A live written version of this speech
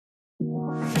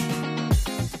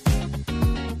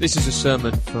This is a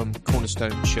sermon from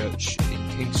Cornerstone Church in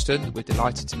Kingston. We're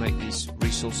delighted to make these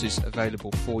resources available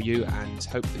for you and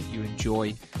hope that you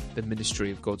enjoy the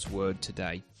ministry of God's Word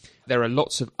today. There are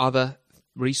lots of other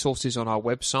resources on our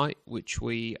website which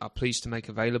we are pleased to make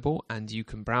available, and you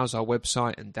can browse our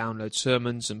website and download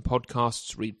sermons and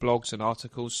podcasts, read blogs and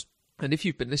articles. And if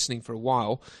you've been listening for a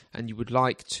while and you would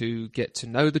like to get to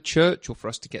know the church or for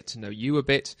us to get to know you a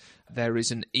bit, there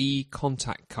is an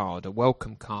e-contact card, a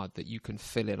welcome card that you can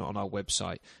fill in on our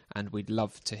website, and we'd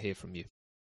love to hear from you.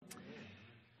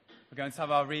 We're going to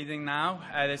have our reading now.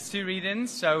 There's two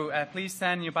readings, so please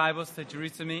turn your Bibles to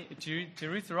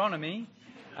Deuteronomy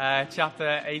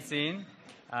chapter 18.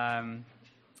 And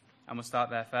we'll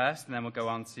start there first, and then we'll go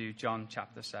on to John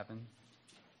chapter 7.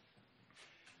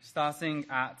 Starting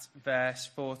at verse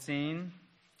 14,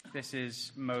 this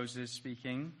is Moses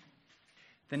speaking.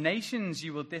 The nations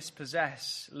you will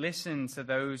dispossess, listen to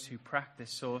those who practice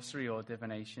sorcery or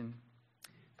divination.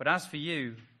 But as for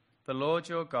you, the Lord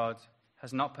your God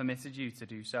has not permitted you to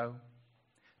do so.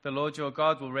 The Lord your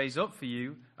God will raise up for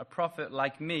you a prophet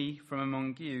like me from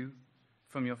among you,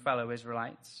 from your fellow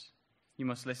Israelites. You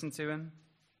must listen to him.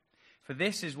 For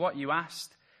this is what you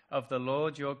asked of the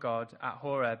Lord your God at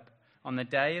Horeb, on the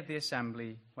day of the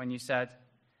assembly, when you said,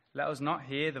 let us not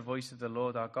hear the voice of the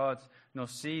Lord our God, nor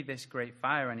see this great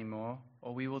fire anymore,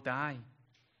 or we will die.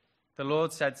 The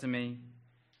Lord said to me,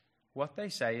 what they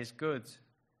say is good.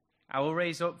 I will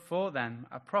raise up for them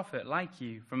a prophet like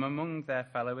you from among their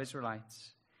fellow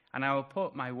Israelites, and I will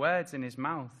put my words in his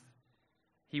mouth.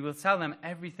 He will tell them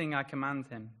everything I command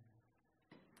him.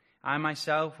 I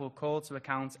myself will call to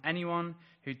account anyone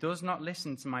who does not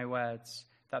listen to my words,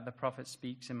 that the prophet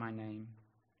speaks in my name.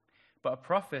 But a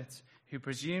prophet who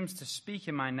presumes to speak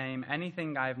in my name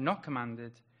anything I have not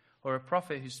commanded, or a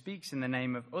prophet who speaks in the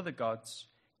name of other gods,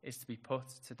 is to be put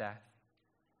to death.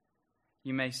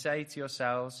 You may say to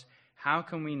yourselves, how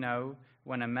can we know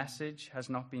when a message has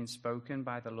not been spoken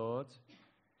by the Lord?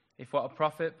 If what a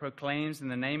prophet proclaims in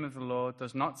the name of the Lord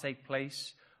does not take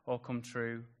place or come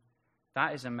true,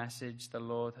 that is a message the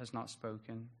Lord has not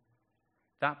spoken.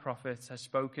 That prophet has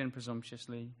spoken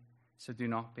presumptuously, so do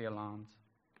not be alarmed.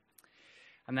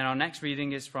 And then our next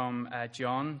reading is from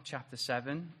John chapter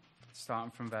 7, starting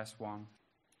from verse 1.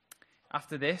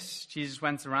 After this, Jesus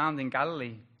went around in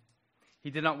Galilee.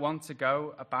 He did not want to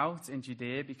go about in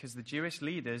Judea because the Jewish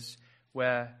leaders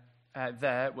were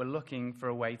looking for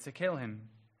a way to kill him.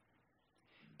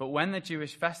 But when the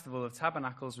Jewish festival of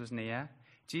tabernacles was near,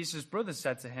 Jesus' brothers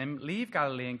said to him, leave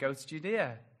Galilee and go to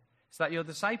Judea, so that your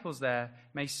disciples there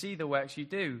may see the works you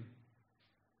do.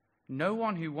 No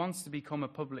one who wants to become a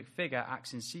public figure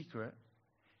acts in secret.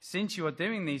 Since you are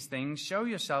doing these things, show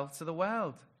yourself to the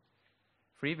world.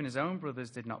 For even his own brothers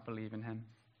did not believe in him.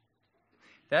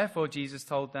 Therefore Jesus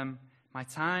told them, my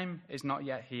time is not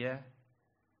yet here.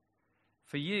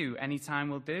 For you, any time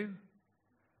will do.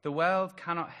 The world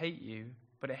cannot hate you,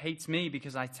 but it hates me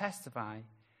because I testify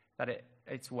that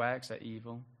its works are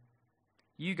evil.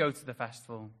 You go to the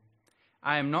festival.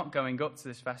 I am not going up to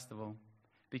this festival,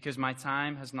 because my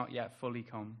time has not yet fully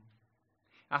come.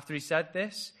 After he said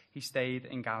this, he stayed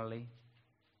in Galilee.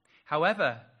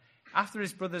 However, after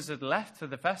his brothers had left for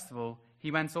the festival, he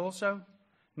went also,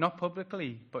 not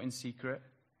publicly, but in secret.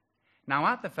 Now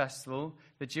at the festival,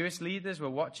 the Jewish leaders were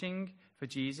watching for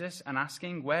Jesus and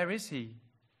asking, where is he?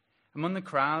 Among the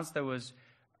crowds, there was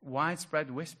widespread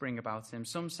whispering about him.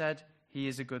 Some said, he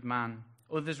is a good man.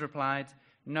 Others replied,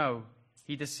 no,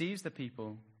 he deceives the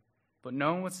people. But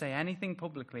no one would say anything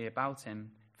publicly about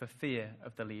him for fear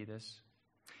of the leaders.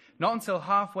 Not until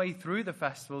halfway through the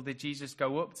festival did Jesus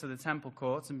go up to the temple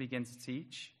courts and begin to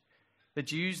teach. The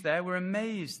Jews there were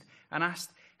amazed and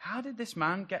asked, how did this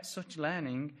man get such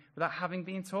learning without having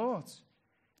been taught?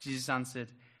 Jesus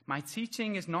answered, my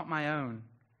teaching is not my own.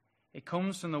 It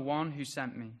comes from the one who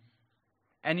sent me.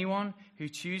 Anyone who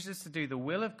chooses to do the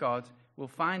will of God will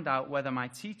find out whether my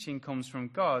teaching comes from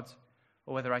God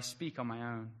or whether I speak on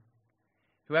my own.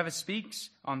 Whoever speaks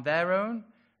on their own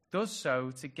does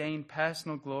so to gain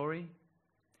personal glory,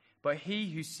 but he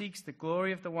who seeks the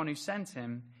glory of the one who sent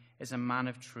him is a man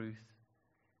of truth.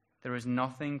 There is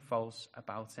nothing false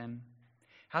about him.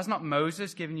 Has not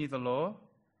Moses given you the law?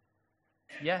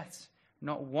 Yet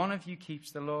not one of you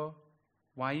keeps the law.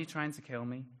 Why are you trying to kill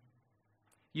me?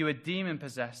 You are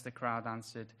demon-possessed, the crowd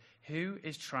answered. Who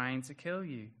is trying to kill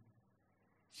you?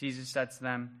 Jesus said to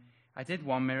them, I did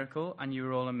one miracle, and you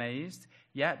were all amazed.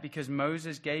 Yet, because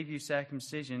Moses gave you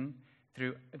circumcision,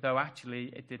 though actually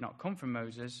it did not come from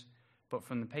Moses, but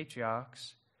from the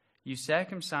patriarchs, you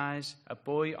circumcise a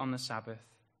boy on the Sabbath.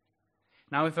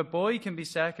 Now, if a boy can be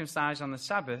circumcised on the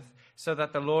Sabbath, so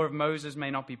that the law of Moses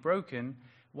may not be broken,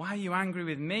 why are you angry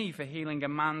with me for healing a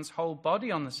man's whole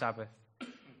body on the Sabbath?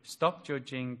 Stop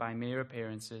judging by mere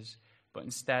appearances, but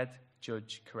instead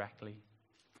judge correctly.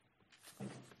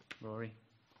 Rory.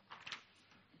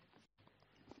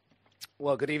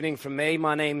 Well, good evening from me.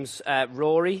 My name's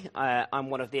Rory. I'm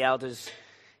one of the elders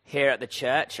here at the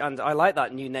church, and I like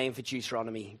that new name for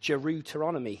Deuteronomy,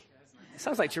 Deuteronomy. It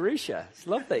sounds like Jerusha. It's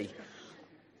lovely.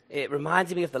 It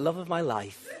reminded me of the love of my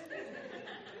life.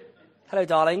 Hello,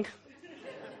 darling.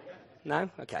 No?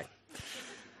 Okay.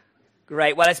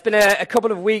 Great. Well, it's been a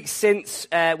couple of weeks since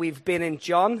we've been in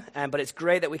John, but it's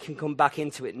great that we can come back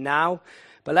into it now.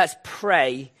 But let's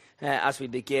pray as we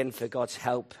begin for God's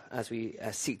help as we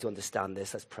seek to understand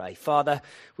this. Let's pray. Father,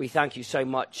 we thank you so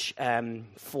much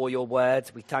for your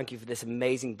word. We thank you for this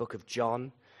amazing book of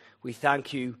John. We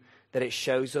thank you that it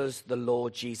shows us the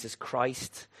Lord Jesus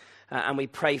Christ. And we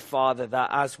pray, Father, that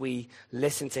as we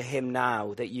listen to him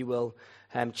now, that you will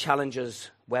challenge us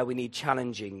where we need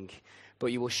challenging,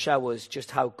 but you will show us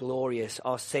just how glorious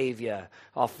our Savior,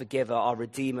 our Forgiver, our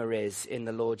Redeemer is in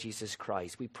the Lord Jesus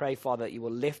Christ. We pray, Father, that you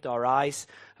will lift our eyes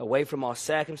away from our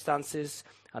circumstances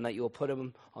and that you will put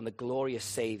them on the glorious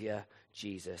Savior,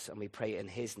 Jesus. And we pray in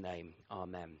his name.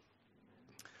 Amen.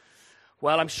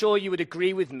 Well, I'm sure you would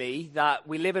agree with me that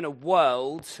we live in a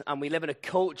world and we live in a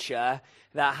culture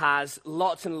that has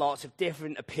lots and lots of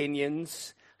different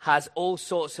opinions, has all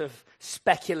sorts of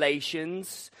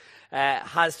speculations,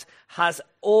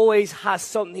 always has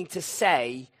something to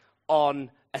say on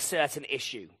a certain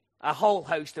issue. A whole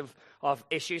host of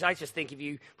issues. I just think if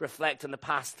you reflect on the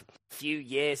past few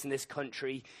years in this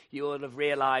country, you will have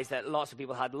realized that lots of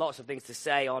people had lots of things to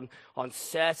say on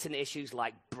certain issues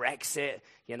like Brexit.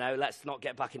 You know, let's not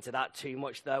get back into that too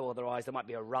much, though, otherwise there might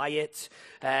be a riot.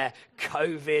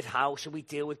 COVID, how should we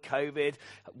deal with COVID?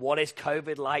 What is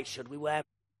COVID like? Should we wear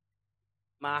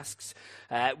masks?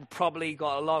 Probably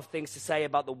got a lot of things to say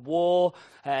about the war.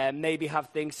 Maybe have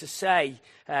things to say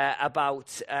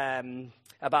about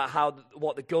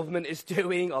what the government is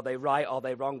doing. Are they right? Are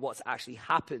they wrong? What's actually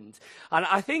happened? And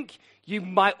I think you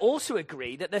might also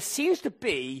agree that there seems to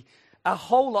be a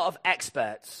whole lot of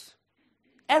experts.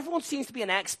 Everyone seems to be an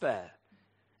expert.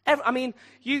 I mean,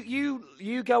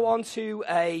 you go onto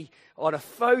on a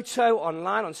photo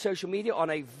online, on social media, on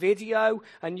a video,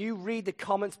 and you read the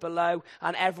comments below,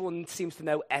 and everyone seems to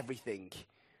know everything.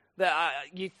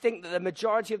 You think that the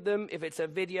majority of them, if it's a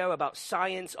video about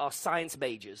science, are science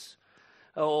majors.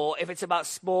 Or if it's about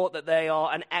sport, that they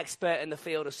are an expert in the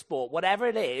field of sport. Whatever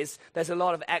it is, there's a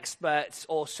lot of experts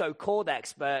or so-called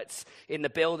experts in the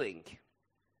building.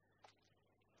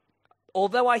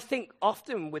 Although I think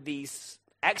often with these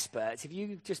experts, if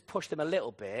you just push them a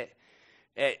little bit,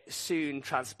 it soon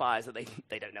transpires that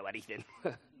they don't know anything.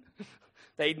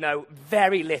 They know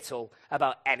very little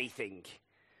about anything.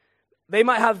 They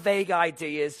might have vague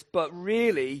ideas, but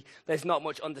really, there's not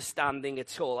much understanding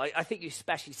at all. I think you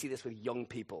especially see this with young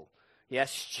people.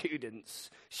 Yes, students.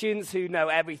 Students who know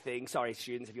everything. Sorry,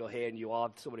 students, if you're here and you are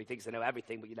someone who thinks they know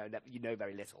everything, but you know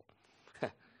very little.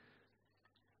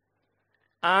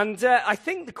 And I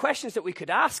think the questions that we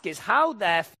could ask is, how,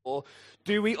 therefore,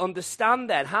 do we understand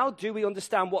then? How do we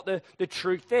understand what the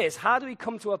truth is? How do we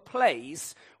come to a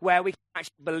place where we can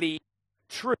actually believe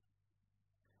truth?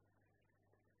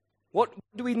 What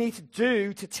do we need to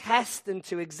do to test and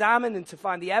to examine and to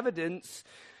find the evidence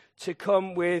to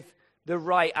come with the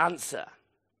right answer?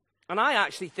 And I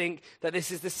actually think that this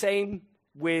is the same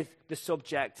with the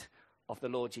subject of the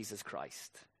Lord Jesus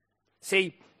Christ.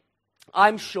 See,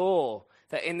 I'm sure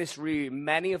that in this room,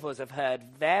 many of us have heard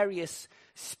various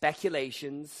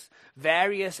speculations,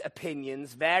 various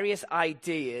opinions, various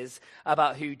ideas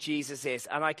about who Jesus is.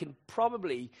 And I can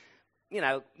probably,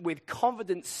 with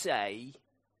confidence say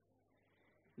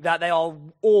that they are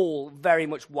all very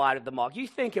much wide of the mark. You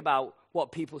think about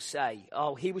what people say.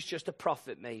 Oh, he was just a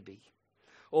prophet, maybe.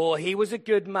 Or he was a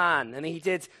good man and he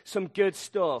did some good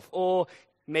stuff. Or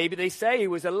maybe they say he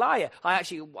was a liar. I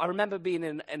remember being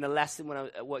in a lesson when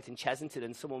I worked in Chesington,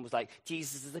 and someone was like,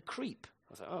 Jesus is a creep.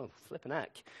 I was like, oh, flipping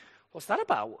heck. What's that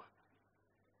about?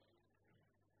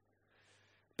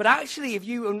 But actually, if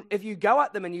you go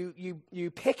at them and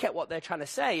you pick at what they're trying to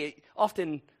say, it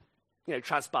often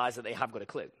transpires that they have got a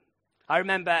clue. I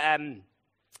remember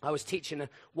I was teaching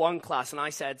one class, and I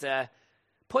said,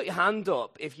 put your hand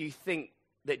up if you think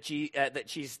that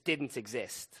Jesus didn't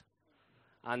exist.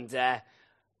 And a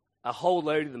whole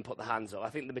load of them put their hands up. I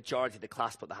think the majority of the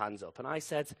class put their hands up. And I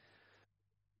said,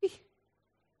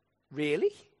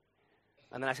 really?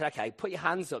 And then I said, okay, put your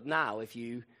hands up now if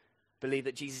you believed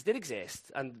that Jesus did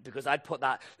exist. And because I'd put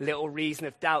that little reason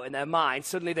of doubt in their mind,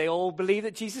 suddenly they all believed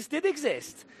that Jesus did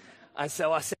exist. And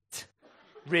so I said,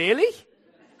 really?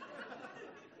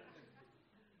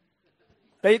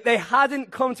 They hadn't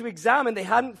come to examine. They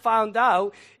hadn't found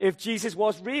out if Jesus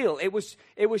was real. It was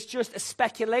just a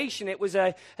speculation. It was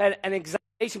an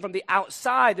examination from the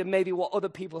outside of maybe what other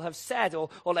people have said, or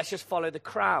let's just follow the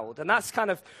crowd. And that's kind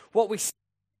of what we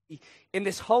see in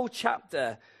this whole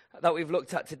chapter that we've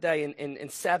looked at today in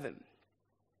 7.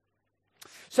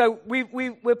 So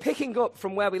we're picking up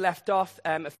from where we left off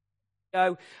a few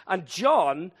ago, and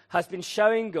John has been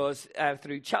showing us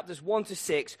through chapters 1 to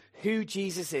 6 who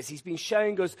Jesus is. He's been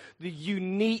showing us the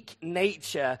unique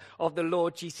nature of the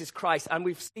Lord Jesus Christ, and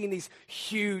we've seen these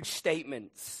huge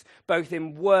statements, both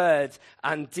in word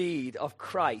and deed, of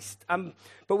Christ.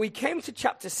 But we came to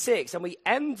chapter 6, and we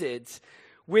ended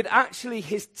with actually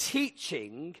his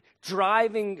teaching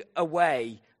driving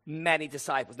away many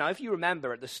disciples. Now, if you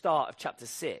remember at the start of chapter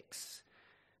 6,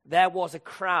 there was a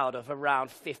crowd of around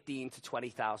 15 to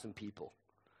 20,000 people.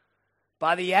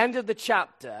 By the end of the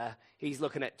chapter, he's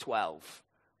looking at 12.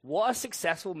 What a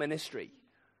successful ministry.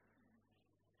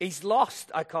 He's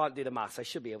lost. I can't do the maths. I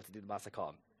should be able to do the maths. I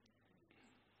can't.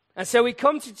 And so we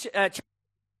come to chapter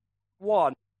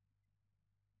 1.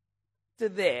 To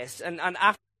this, and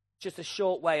after just a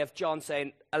short way of John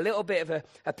saying a little bit of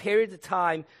a period of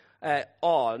time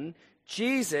on,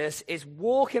 Jesus is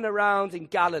walking around in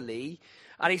Galilee,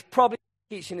 and he's probably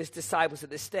teaching his disciples at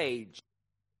this stage.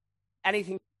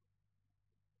 Anything,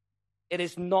 it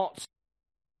is not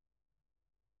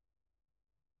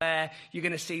where you're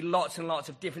going to see lots and lots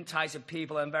of different types of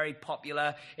people and very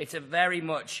popular. It's a very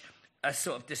much a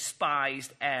sort of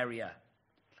despised area.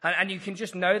 And you can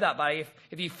just know that by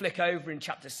if you flick over in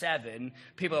chapter 7,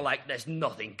 people are like, there's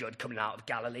nothing good coming out of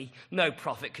Galilee. No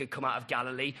prophet could come out of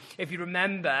Galilee. If you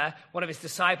remember, one of his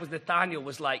disciples, Nathanael,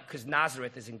 was like, because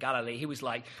Nazareth is in Galilee, he was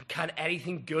like, can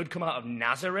anything good come out of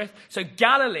Nazareth? So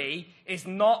Galilee is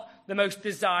not the most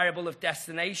desirable of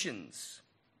destinations.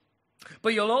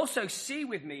 But you'll also see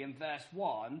with me in verse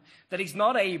 1 that he's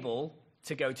not able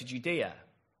to go to Judea.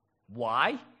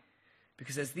 Why?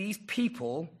 Because there's these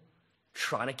people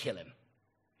trying to kill him.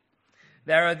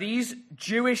 There are these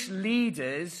Jewish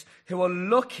leaders who are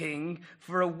looking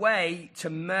for a way to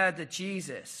murder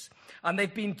Jesus. And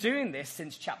they've been doing this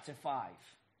since chapter 5.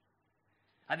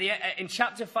 In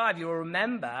chapter 5, you'll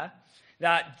remember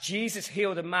that Jesus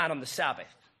healed a man on the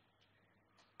Sabbath.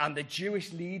 And the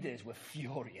Jewish leaders were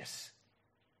furious.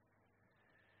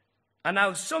 And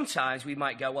now sometimes we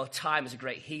might go, well, time is a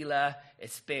great healer.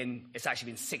 It's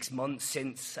actually been 6 months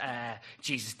since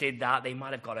Jesus did that. They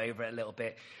might have got over it a little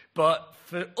bit. But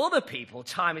for other people,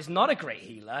 time is not a great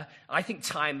healer. I think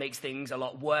time makes things a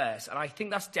lot worse. And I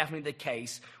think that's definitely the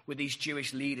case with these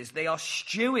Jewish leaders. They are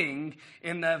stewing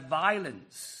in their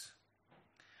violence.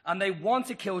 And they want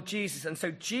to kill Jesus. And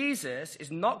so Jesus is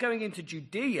not going into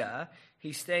Judea.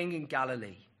 He's staying in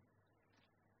Galilee.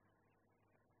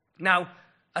 Now,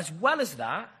 as well as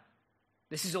that,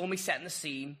 this is all me setting the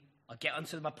scene. I'll get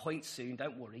onto my point soon,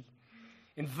 don't worry.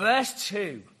 In verse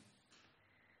 2,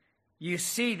 you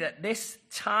see that this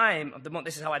time of the month,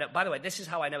 this is how I know, by the way, this is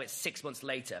how I know it's 6 months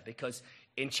later, because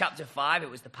in chapter 5 it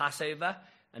was the Passover,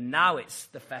 and now it's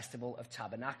the Festival of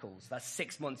Tabernacles. That's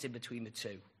 6 months in between the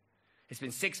two. It's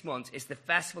been 6 months. It's the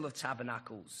Festival of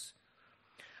Tabernacles.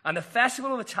 And the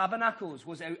Festival of Tabernacles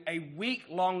was a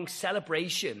week-long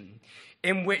celebration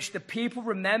in which the people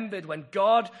remembered when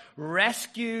God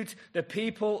rescued the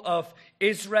people of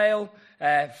Israel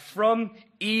from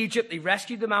Egypt. He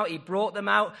rescued them out, he brought them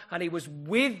out, and he was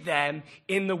with them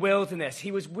in the wilderness.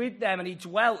 He was with them, and he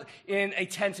dwelt in a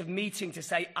tent of meeting to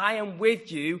say, I am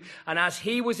with you. And as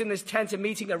he was in this tent of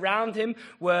meeting, around him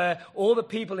were all the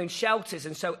people in shelters.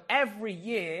 And so every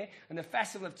year in the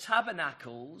Festival of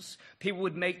Tabernacles, people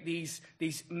would make these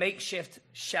makeshift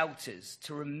shelters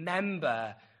to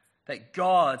remember that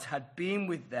God had been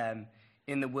with them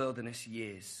in the wilderness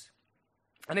years.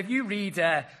 And if you read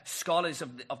scholars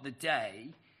of the day,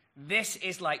 this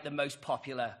is like the most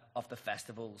popular of the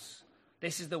festivals.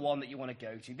 This is the one that you want to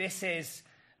go to. This is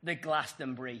the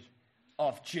Glastonbury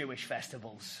of Jewish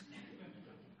festivals.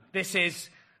 This is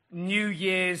New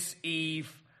Year's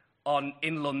Eve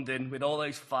in London with all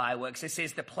those fireworks. This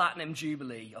is the Platinum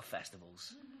Jubilee of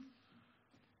festivals.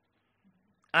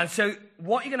 And so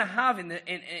what you're going to have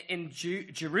in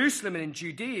Jerusalem and in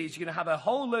Judea is you're going to have a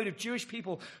whole load of Jewish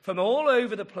people from all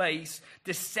over the place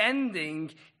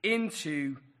descending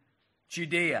into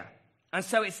Judea. And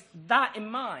so it's that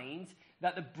in mind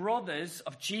that the brothers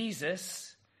of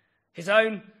Jesus,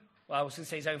 I was going to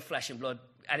say his own flesh and blood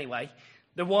anyway,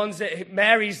 the ones that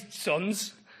Mary's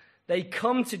sons, they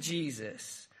come to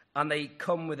Jesus and they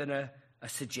come with a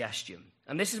suggestion.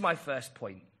 And this is my first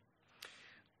point.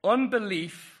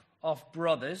 Unbelief of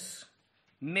brothers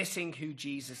missing who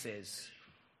Jesus is.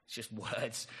 It's just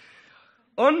words.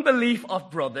 Unbelief of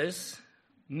brothers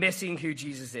missing who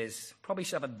Jesus is. Probably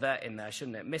should have a "that" in there,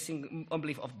 shouldn't it?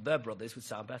 Unbelief of the brothers would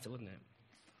sound better, wouldn't it?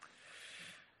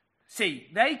 See,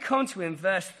 they come to him,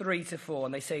 verse 3 to 4,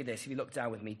 and they say this, if you look down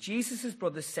with me. Jesus'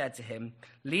 brothers said to him,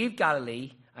 "Leave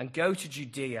Galilee and go to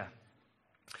Judea,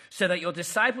 so that your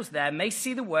disciples there may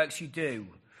see the works you do.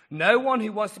 No one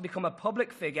who wants to become a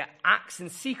public figure acts in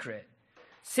secret.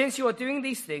 Since you are doing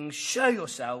these things, show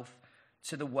yourself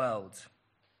to the world."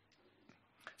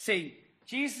 See,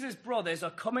 Jesus' brothers are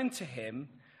coming to him,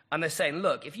 and they're saying,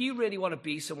 look, if you really want to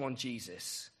be someone,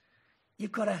 Jesus,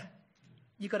 you've got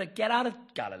to get out of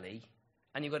Galilee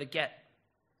and you've got to get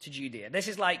to Judea. This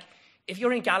is like, if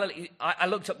you're in Galilee, I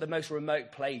looked up the most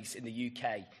remote place in the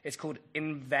UK. It's called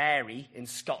Inverary in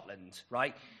Scotland,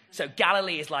 right? So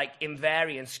Galilee is like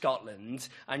Inverary in Scotland,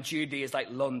 and Judea is like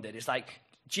London. It's like,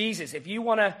 Jesus, if you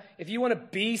want to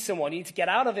be someone, you need to get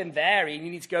out of Inverary and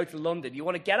you need to go to London. You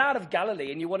want to get out of Galilee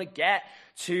and you want to get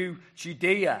to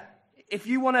Judea. If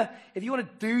you want to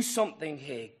do something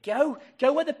here, go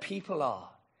where the people are.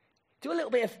 Do a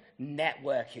little bit of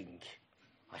networking.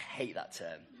 I hate that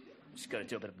term. I'm just going to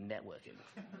do a bit of networking.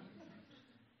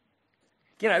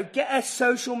 Get a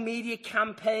social media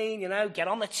campaign, get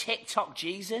on the TikTok,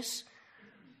 Jesus.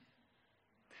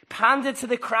 Pander to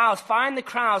the crowds, find the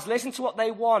crowds, listen to what they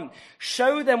want,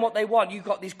 show them what they want. You've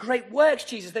got these great works,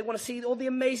 Jesus. They want to see all the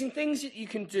amazing things that you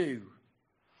can do.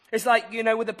 It's like,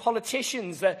 with the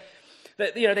politicians that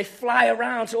they fly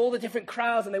around to all the different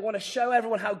crowds and they want to show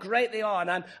everyone how great they are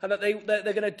and that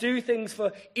they're going to do things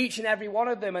for each and every one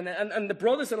of them. And the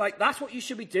brothers are like, that's what you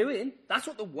should be doing. That's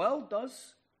what the world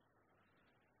does.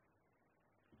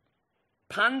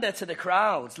 Pander to the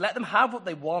crowds. Let them have what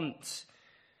they want.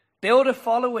 Build a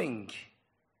following.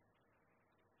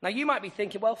 Now, you might be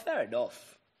thinking, well, fair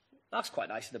enough. That's quite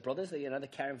nice of the brothers. They're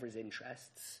caring for his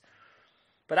interests.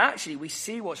 But actually, we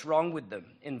see what's wrong with them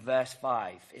in verse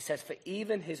 5. It says, "For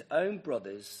even his own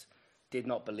brothers did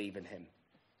not believe in him."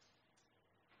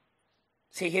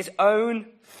 See, his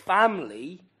own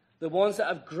family, the ones that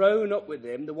have grown up with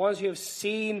him, the ones who have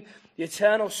seen the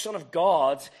eternal Son of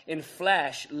God in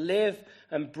flesh live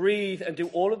and breathe and do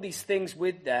all of these things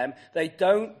with them, they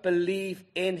don't believe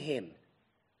in him.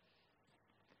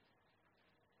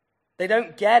 They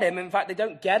don't get him. In fact, they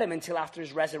don't get him until after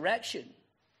his resurrection.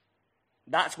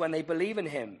 That's when they believe in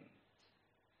him.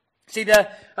 See,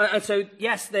 and so,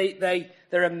 yes,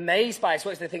 they're amazed by his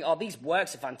works. They think, oh, these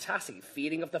works are fantastic.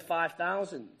 Feeding of the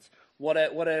 5,000. What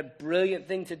a brilliant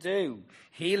thing to do.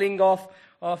 Healing of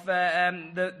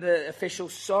the official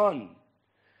son.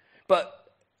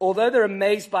 But although they're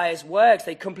amazed by his works,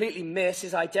 they completely miss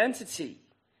his identity.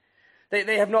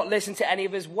 They have not listened to any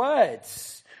of his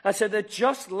words. And so they're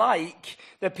just like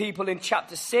the people in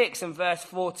chapter 6 and verse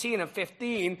 14 and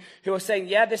 15 who are saying,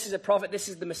 yeah, this is a prophet, this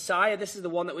is the Messiah, this is the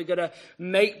one that we're going to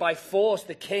make by force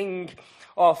the king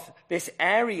of this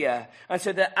area. And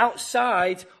so they're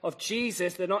outside of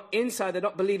Jesus, they're not inside, they're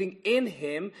not believing in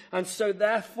him, and so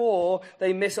therefore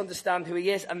they misunderstand who he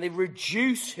is and they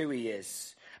reduce who he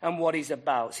is and what he's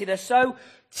about. See, they're so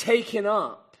taken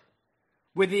up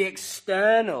with the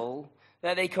external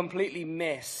that they completely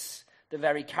miss the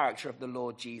very character of the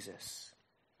Lord Jesus.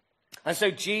 And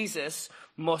so Jesus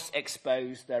must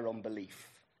expose their unbelief.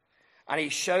 And he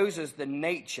shows us the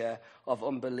nature of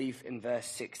unbelief in verse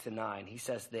 6 to 9. He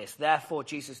says this, "Therefore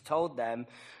Jesus told them,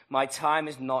 my time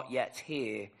is not yet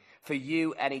here. For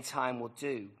you any time will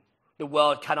do. The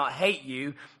world cannot hate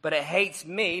you, but it hates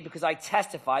me because I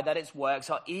testify that its works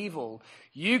are evil.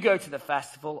 You go to the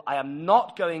festival. I am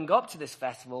not going up to this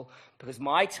festival because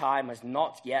my time has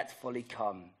not yet fully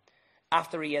come."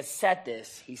 After he has said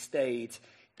this, he stayed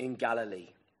in Galilee.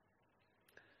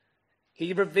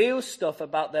 He reveals stuff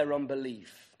about their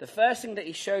unbelief. The first thing that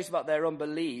he shows about their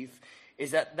unbelief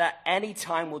is that any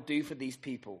time will do for these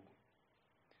people.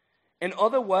 In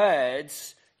other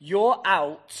words, you're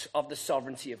out of the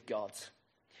sovereignty of God.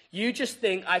 You just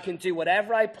think I can do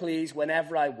whatever I please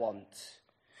whenever I want.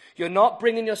 You're not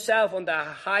bringing yourself under a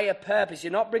higher purpose.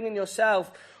 You're not bringing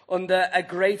yourself under a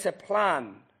greater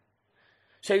plan.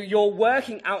 So you're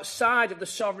working outside of the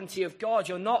sovereignty of God.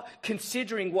 You're not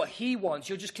considering what he wants.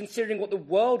 You're just considering what the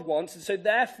world wants. And so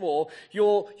therefore,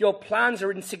 your plans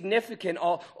are insignificant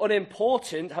or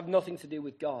unimportant, have nothing to do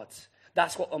with God.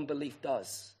 That's what unbelief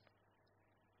does.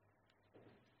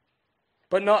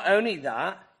 But not only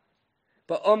that,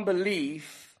 but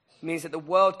unbelief means that the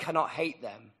world cannot hate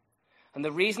them. And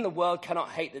the reason the world cannot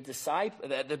hate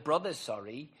the brothers,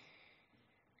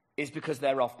 is because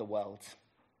they're of the world.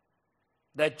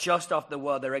 They're just of the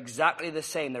world. They're exactly the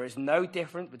same. There is no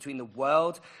difference between the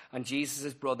world and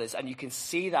Jesus' brothers. And you can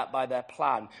see that by their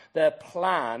plan. Their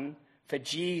plan for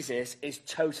Jesus is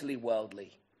totally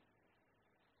worldly.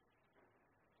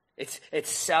 It's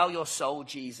sell your soul,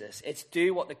 Jesus. It's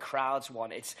do what the crowds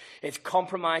want. It's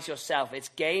compromise yourself. It's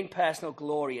gain personal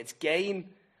glory. It's gain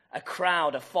a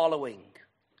crowd, a following.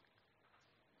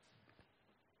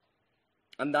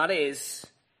 And that is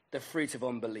the fruit of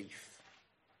unbelief.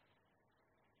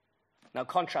 Now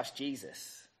contrast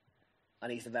Jesus,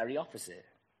 and he's the very opposite.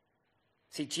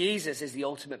 See, Jesus is the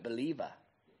ultimate believer.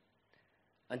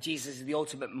 And Jesus is the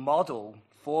ultimate model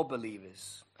for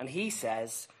believers. And he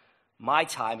says, my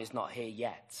time is not here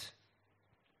yet.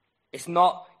 It's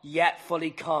not yet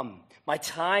fully come. My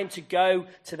time to go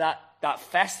to that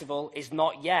festival is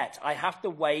not yet. I have to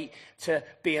wait to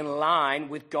be in line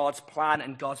with God's plan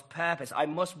and God's purpose. I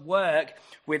must work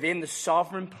within the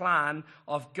sovereign plan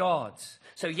of God.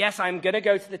 So yes, I'm going to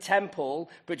go to the temple,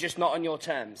 but just not on your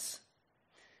terms.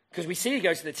 Because we see he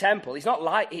goes to the temple. He's not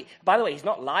lying. By the way, he's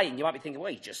not lying. You might be thinking,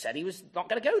 well, he just said he was not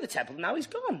going to go to the temple. Now he's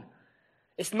gone.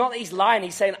 It's not that he's lying.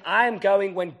 He's saying, I am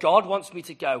going when God wants me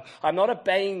to go. I'm not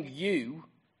obeying you,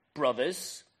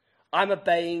 brothers. I'm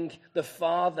obeying the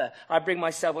Father. I bring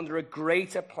myself under a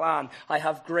greater plan. I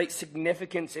have great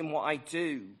significance in what I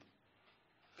do.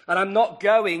 And I'm not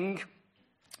going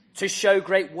to show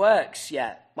great works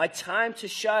yet. My time to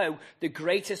show the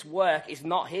greatest work is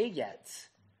not here yet.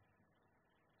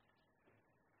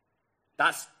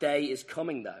 That day is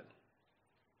coming, though.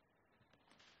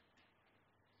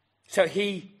 So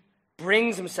he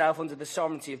brings himself under the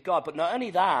sovereignty of God. But not only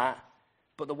that,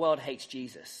 but the world hates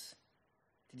Jesus.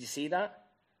 Did you see that?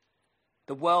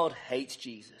 The world hates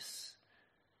Jesus.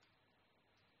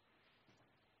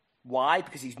 Why?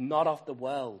 Because he's not of the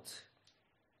world.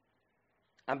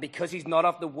 And because he's not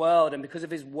of the world, and because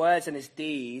of his words and his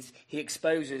deeds, he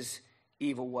exposes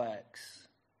evil works.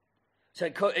 So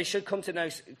it should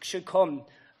come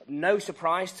no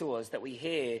surprise to us that we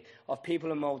hear of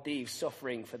people in Maldives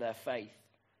suffering for their faith.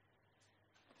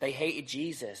 They hated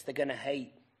Jesus. They're going to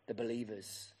hate the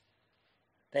believers.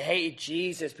 They hated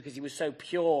Jesus because he was so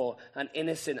pure and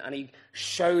innocent, and he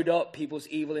showed up people's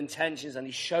evil intentions, and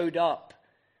he showed up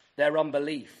their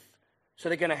unbelief. So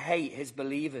they're going to hate his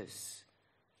believers.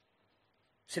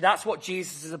 So that's what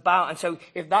Jesus is about. And so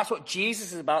if that's what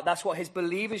Jesus is about, that's what his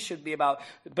believers should be about.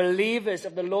 The believers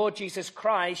of the Lord Jesus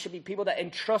Christ should be people that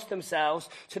entrust themselves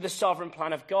to the sovereign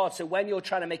plan of God. So when you're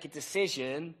trying to make a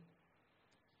decision,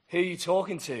 who are you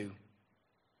talking to?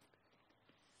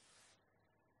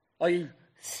 Are you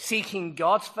seeking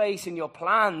God's face in your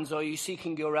plans, or are you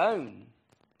seeking your own?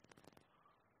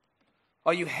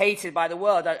 Are you hated by the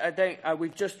world?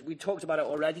 We talked about it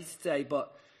already today,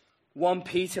 but 1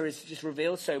 Peter has just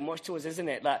revealed so much to us, isn't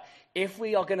it? That if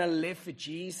we are going to live for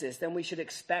Jesus, then we should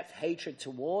expect hatred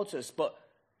towards us. But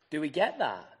do we get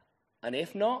that? And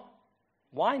if not,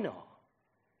 why not?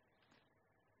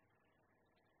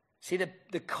 See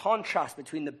the contrast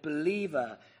between the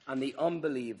believer and the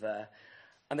unbeliever.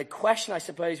 And the question I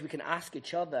suppose we can ask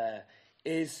each other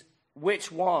is,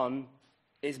 which one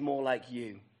is more like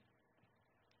you?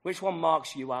 Which one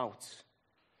marks you out?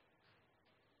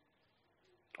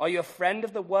 Are you a friend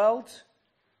of the world,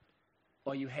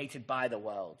 or are you hated by the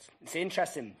world? It's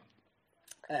interesting.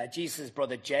 Jesus'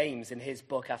 brother James, in his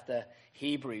book after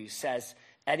Hebrews, says,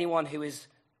 anyone who is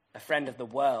a friend of the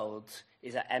world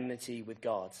is at enmity with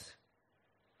God.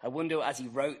 I wonder, as he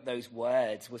wrote those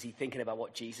words, was he thinking about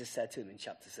what Jesus said to him in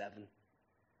chapter 7?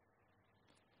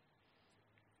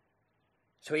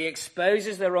 So he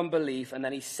exposes their unbelief, and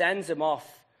then he sends them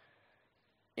off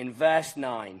in verse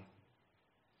 9.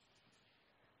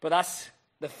 But that's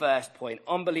the first point,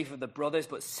 unbelief of the brothers.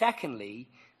 But secondly,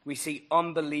 we see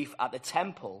unbelief at the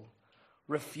temple,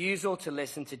 refusal to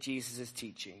listen to Jesus'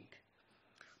 teaching.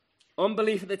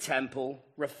 Unbelief at the temple,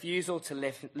 refusal to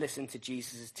listen to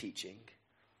Jesus' teaching.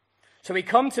 So we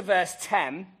come to verse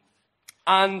 10,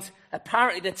 and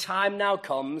apparently the time now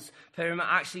comes for him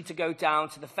actually to go down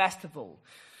to the festival.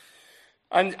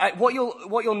 And what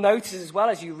you'll notice as well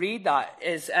as you read that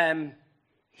is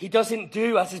he doesn't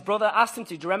do as his brother asked him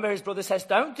to. Do you remember his brother says,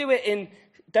 don't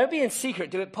be in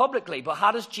secret, do it publicly. But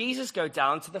how does Jesus go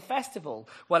down to the festival?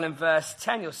 Well, in verse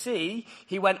 10, you'll see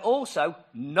he went also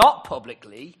not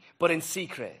publicly, but in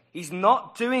secret. He's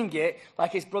not doing it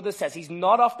like his brother says. He's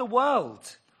not of the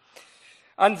world.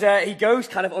 And he goes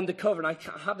kind of undercover, and I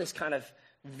have this kind of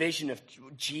vision of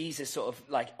Jesus sort of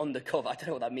like undercover. I don't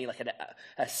know what that means, like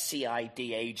a CID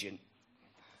agent.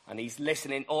 And he's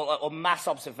listening, or mass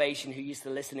observation, who used to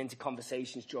listen into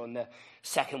conversations during the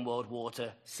Second World War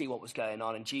to see what was going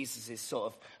on. And Jesus is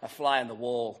sort of a fly on the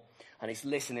wall. And he's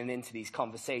listening into these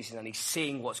conversations, and he's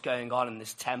seeing what's going on in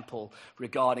this temple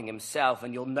regarding himself.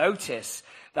 And you'll notice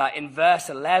that in verse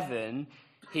 11,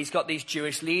 he's got these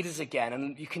Jewish leaders again.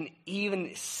 And you can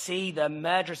even see their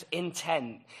murderous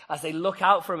intent as they look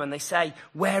out for him and they say,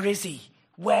 "Where is he?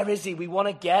 Where is he? We want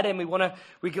to get him. We want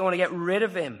to get rid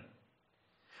of him."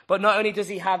 But not only does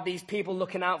he have these people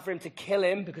looking out for him to kill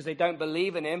him because they don't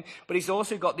believe in him, but he's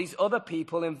also got these other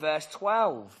people in verse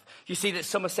 12. You see that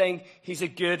some are saying he's a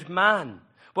good man.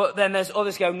 But then there's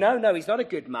others go, no, he's not a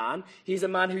good man. He's a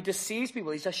man who deceives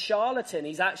people. He's a charlatan.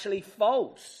 He's actually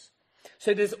false.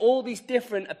 So there's all these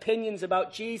different opinions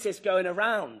about Jesus going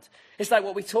around. It's like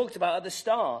what we talked about at the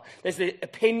start. There's the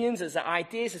opinions, there's the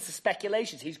ideas, there's the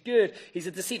speculations. He's good. He's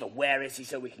a deceiver. Where is he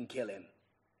so we can kill him?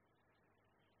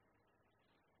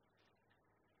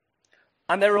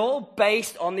 And they're all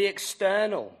based on the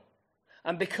external.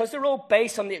 And because they're all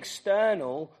based on the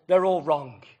external, they're all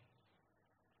wrong.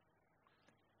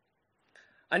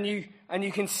 And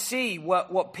you can see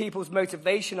what people's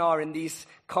motivation are in these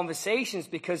conversations,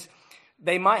 because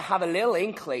they might have a little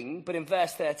inkling, but in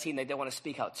verse 13, they don't want to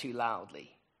speak out too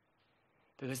loudly.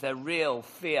 Because their real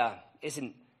fear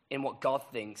isn't in what God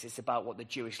thinks, it's about what the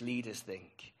Jewish leaders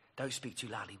think. Don't speak too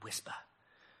loudly, whisper.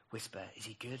 Whisper, is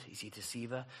he good? Is he a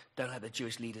deceiver? Don't let the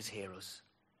Jewish leaders hear us.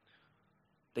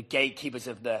 The gatekeepers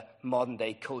of the modern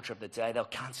day culture of the day, they'll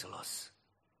cancel us.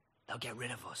 They'll get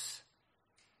rid of us.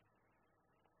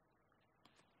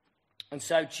 And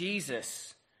so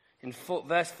Jesus, in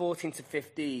verse 14 to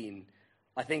 15,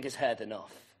 I think has heard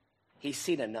enough. He's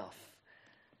seen enough.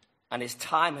 And his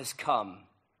time has come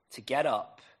to get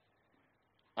up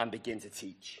and begin to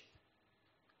teach.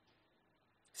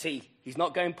 See, he's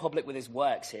not going public with his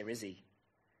works here, is he?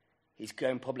 He's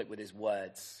going public with his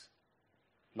words.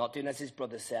 Not doing as his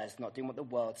brother says, not doing what the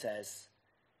world says.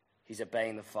 He's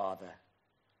obeying the Father.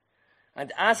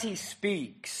 And as he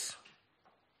speaks,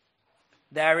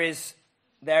 there is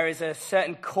a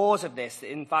certain cause of this.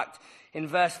 In fact, in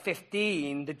verse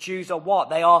 15, the Jews are what?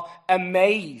 They are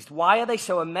amazed. Why are they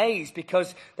so amazed?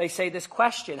 Because they say this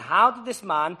question: how did this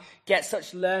man get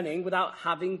such learning without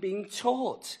having been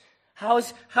taught? How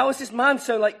is this man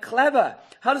so clever?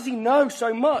 How does he know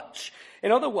so much?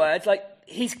 In other words,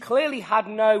 he's clearly had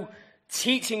no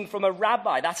teaching from a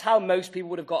rabbi. That's how most people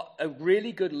would have got a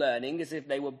really good learning, as if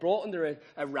they were brought under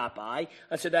a rabbi,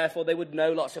 and so therefore they would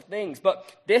know lots of things.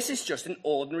 But this is just an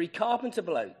ordinary carpenter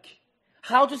bloke.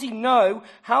 How does he know?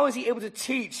 How is he able to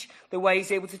teach the way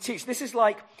he's able to teach? This is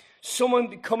like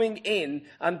someone coming in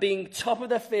and being top of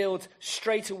the field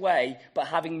straight away, but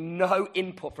having no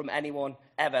input from anyone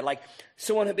ever. Like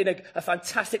someone had been a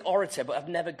fantastic orator, but have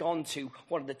never gone to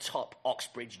one of the top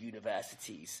Oxbridge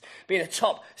universities. Being a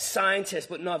top scientist,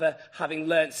 but never having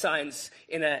learned science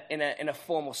in a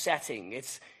formal setting.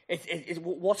 It's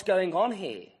what's going on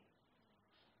here?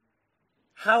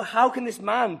 How can this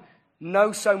man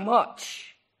know so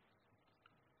much?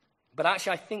 But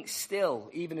actually, I think still,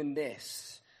 even in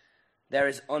this, there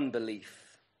is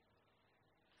unbelief.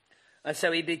 And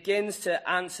so he begins to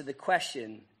answer the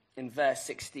question in verse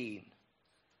 16.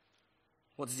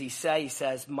 What does he say? He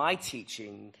says, "My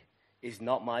teaching is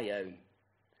not my own.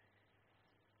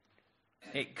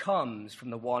 It comes from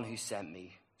the one who sent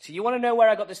me." So you want to know where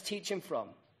I got this teaching from?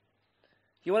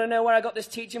 You want to know where I got this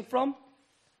teaching from?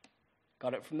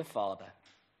 Got it from the Father.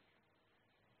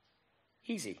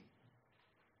 Easy.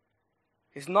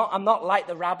 I'm not like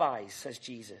the rabbis, says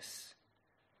Jesus.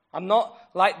 I'm not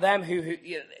like them who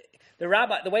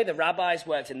the way the rabbis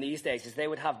worked in these days is they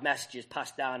would have messages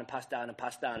passed down and passed down and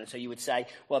passed down. And so you would say,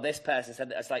 well, this person said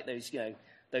that. It's like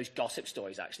those gossip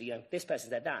stories, actually. This person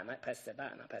said that, and that person said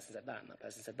that, and that person said that, and that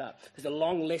person said that. There's a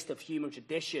long list of human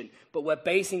tradition, but we're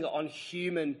basing it on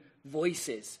human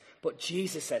voices. But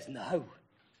Jesus says, no.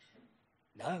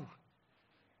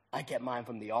 I get mine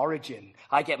from the origin.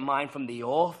 I get mine from the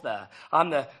author. I'm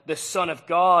the Son of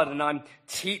God, and I'm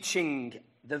teaching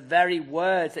the very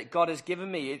words that God has given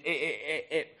me.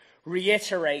 It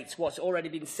reiterates what's already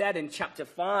been said in chapter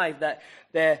 5, that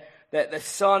the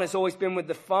Son has always been with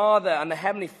the Father, and the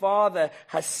Heavenly Father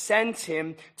has sent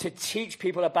him to teach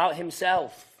people about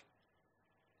himself.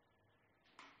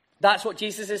 That's what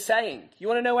Jesus is saying. You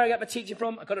want to know where I got my teaching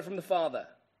from? I got it from the Father.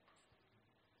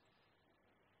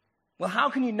 Well, how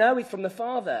can you know it's from the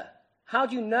Father? How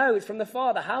do you know it's from the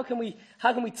Father? How can we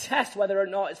test whether or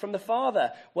not it's from the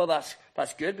Father? Well, that's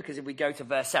good, because if we go to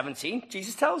verse 17,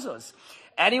 Jesus tells us,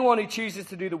 anyone who chooses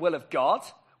to do the will of God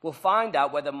will find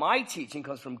out whether my teaching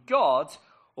comes from God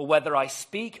or whether I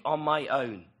speak on my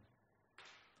own.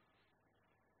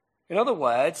 In other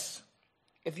words,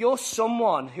 if you're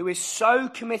someone who is so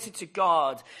committed to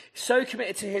God, so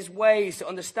committed to his ways, to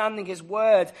understanding his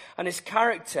word and his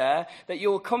character, that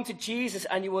you will come to Jesus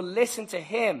and you will listen to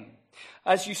him,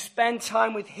 as you spend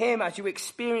time with him, as you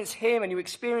experience him and you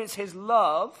experience his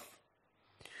love,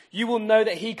 you will know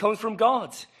that he comes from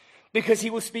God, because he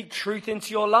will speak truth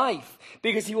into your life,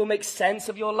 because he will make sense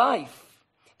of your life.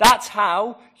 That's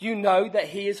how you know that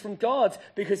he is from God,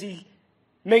 because he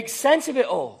makes sense of it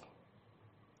all.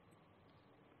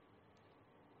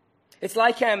 It's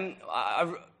like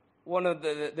one of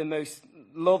the most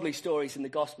lovely stories in the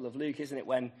Gospel of Luke, isn't it?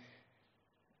 When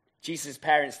Jesus'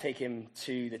 parents take him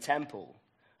to the temple,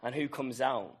 and who comes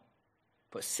out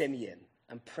but Simeon,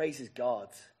 and praises God,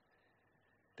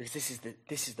 because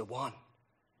this is the one.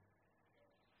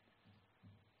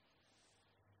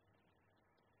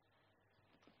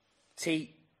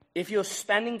 See, if you're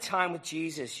spending time with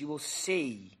Jesus, you will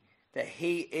see that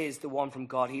he is the one from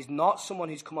God. He's not someone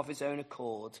who's come off his own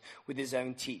accord with his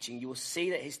own teaching. You will see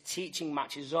that his teaching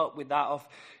matches up with that of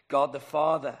God the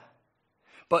Father.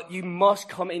 But you must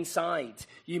come inside.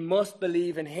 You must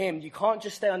believe in him. You can't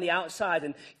just stay on the outside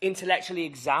and intellectually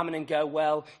examine and go,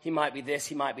 well, he might be this,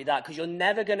 he might be that, because you're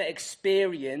never going to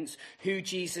experience who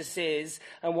Jesus is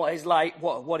and what he's like,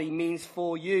 what he means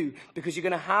for you, because you're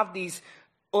going to have these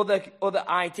other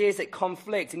ideas that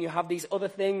conflict, and you have these other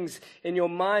things in your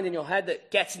mind, in your head,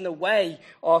 that gets in the way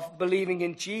of believing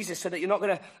in Jesus, so that you're not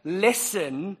going to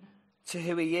listen to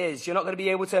who he is. You're not going to be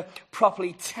able to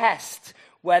properly test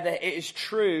whether it is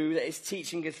true that his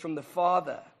teaching is from the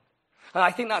Father. And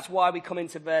I think that's why we come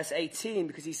into verse 18,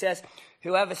 because he says,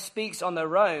 whoever speaks on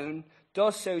their own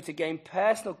does so to gain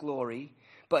personal glory,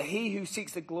 but he who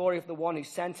seeks the glory of the one who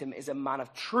sent him is a man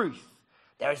of truth.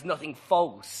 There is nothing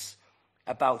false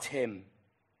about him.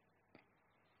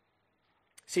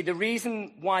 See, the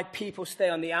reason why people stay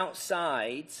on the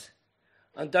outside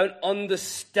and don't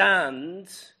understand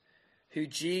who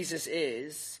Jesus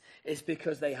is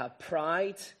because they have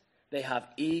pride, they have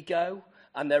ego,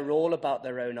 and they're all about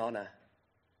their own honor.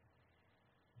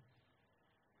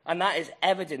 And that is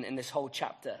evident in this whole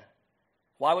chapter.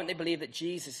 Why wouldn't they believe that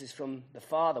Jesus is from the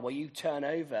Father? Well, you turn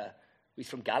over, he's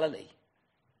from Galilee.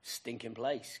 Stinking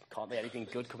place. Can't be anything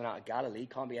good coming out of Galilee.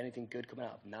 Can't be anything good coming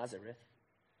out of Nazareth.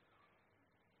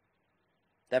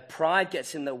 Their pride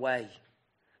gets in the way.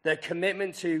 Their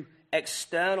commitment to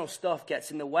external stuff gets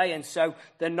in the way, and so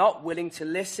they're not willing to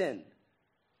listen.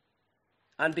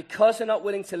 And because they're not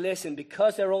willing to listen,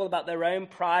 because they're all about their own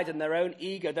pride and their own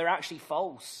ego, they're actually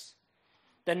false.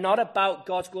 They're not about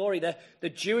God's glory. The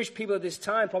Jewish people of this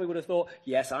time probably would have thought,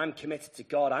 yes, I'm committed to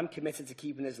God. I'm committed to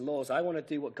keeping his laws. I want to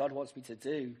do what God wants me to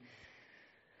do.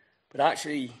 But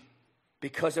actually,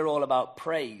 because they're all about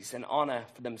praise and honor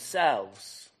for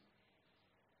themselves,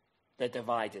 they're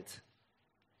divided.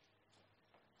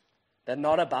 They're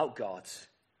not about God.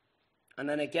 And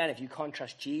then again, if you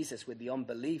contrast Jesus with the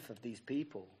unbelief of these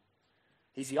people,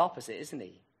 he's the opposite, isn't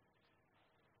he?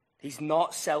 He's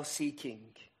not self-seeking.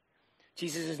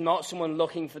 Jesus is not someone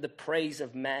looking for the praise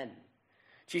of men.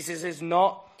 Jesus is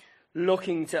not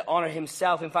looking to honor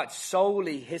himself. In fact,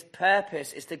 solely his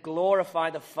purpose is to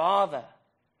glorify the Father.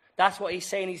 That's what he's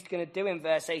saying he's going to do in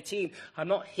verse 18. I'm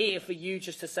not here for you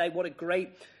just to say what a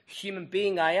great human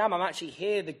being I am. I'm actually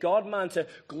here, the God-man, to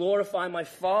glorify my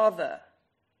Father.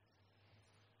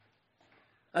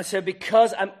 And so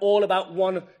because I'm all about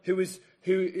one who is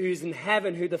in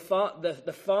heaven, who the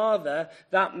Father,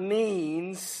 that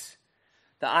means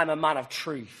that I'm a man of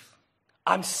truth.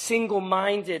 I'm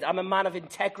single-minded. I'm a man of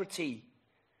integrity.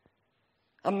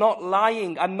 I'm not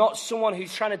lying. I'm not someone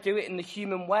who's trying to do it in the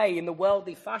human way, in the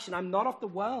worldly fashion. I'm not of the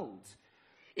world.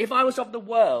 If I was of the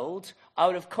world, I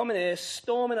would have come in here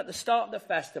storming at the start of the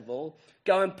festival,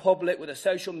 going public with a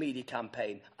social media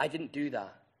campaign. I didn't do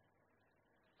that.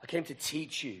 I came to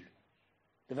teach you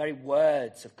the very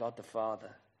words of God the Father.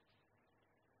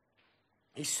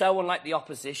 He's so unlike the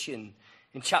opposition.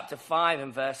 In chapter 5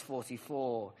 and verse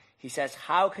 44, he says,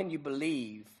 how can you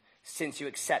believe since you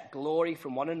accept glory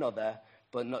from one another,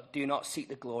 but do not seek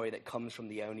the glory that comes from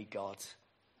the only God?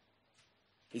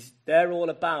 They're all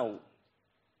about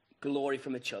glory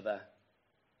from each other.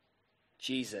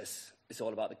 Jesus is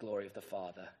all about the glory of the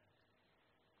Father.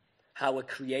 How we're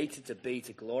created to be,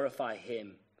 to glorify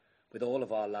him with all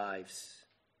of our lives.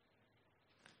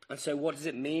 And so what does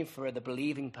it mean for the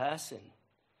believing person?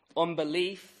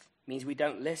 Unbelief means we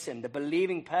don't listen. The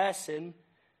believing person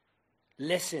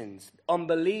listens.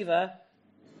 Unbeliever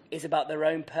is about their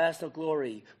own personal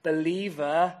glory.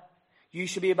 Believer, you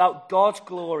should be about God's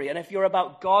glory. And if you're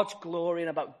about God's glory and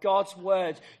about God's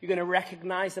word, you're going to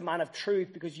recognize the man of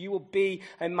truth because you will be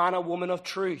a man or woman of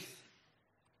truth.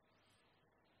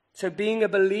 So being a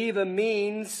believer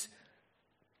means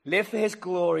live for his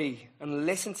glory and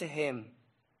listen to him.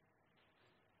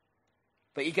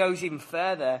 But he goes even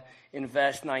further in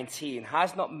verse 19.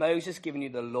 Has not Moses given you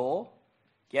the law?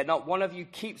 Yet not one of you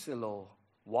keeps the law.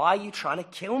 Why are you trying to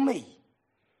kill me?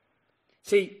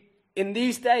 See, in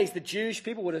these days, the Jewish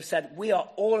people would have said, we are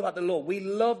all about the law. We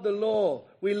love the law.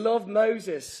 We love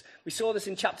Moses. We saw this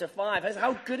in chapter 5.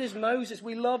 How good is Moses?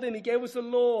 We love him. He gave us the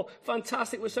law.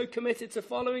 Fantastic. We're so committed to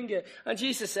following it. And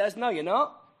Jesus says, no, you're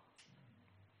not.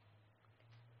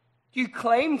 You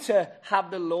claim to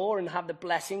have the law and have the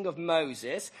blessing of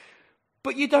Moses,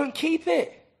 but you don't keep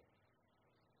it.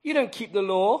 You don't keep the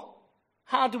law.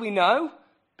 How do we know?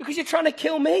 Because you're trying to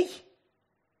kill me.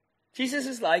 Jesus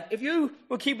is like, if you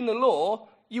were keeping the law,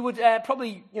 you would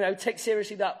probably, take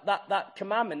seriously that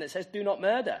commandment that says do not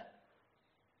murder.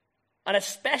 And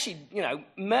especially,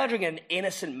 murdering an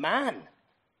innocent man.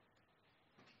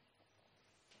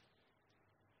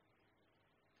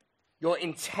 Your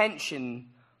intentions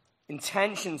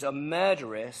are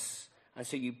murderous, and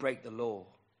so you break the law.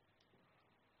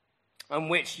 On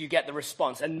which you get the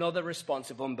response, another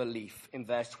response of unbelief in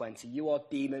verse 20. You are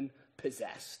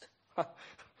demon-possessed.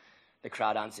 The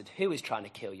crowd answered, who is trying to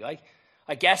kill you?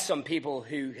 I guess some people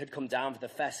who had come down for the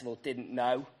festival didn't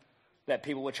know that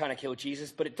people were trying to kill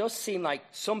Jesus, but it does seem like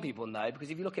some people know, because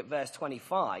if you look at verse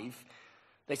 25,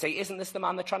 they say, isn't this the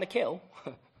man they're trying to kill?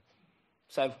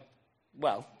 So,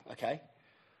 well, okay.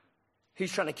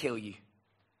 Who's trying to kill you?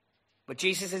 But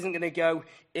Jesus isn't going to go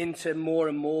into more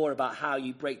and more about how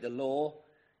you break the law.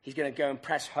 He's going to go and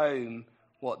press home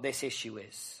what this issue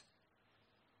is.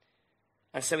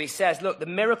 And so he says, look, the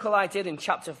miracle I did in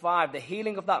chapter 5, the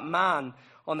healing of that man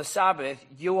on the Sabbath,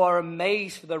 you are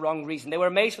amazed for the wrong reason. They were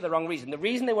amazed for the wrong reason. The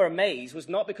reason they were amazed was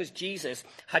not because Jesus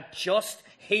had just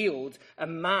healed a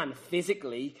man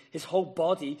physically, his whole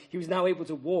body. He was now able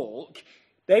to walk.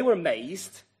 They were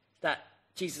amazed that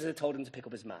Jesus had told him to pick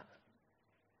up his mat.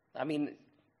 I mean,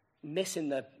 missing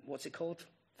the, what's it called?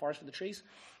 Forest for the trees?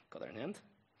 Got there in the end.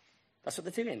 That's what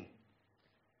they're doing.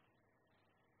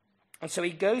 And so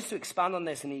he goes to expand on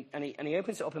this, and he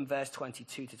opens it up in verse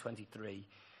 22 to 23.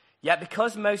 Yet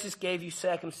because Moses gave you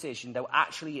circumcision, though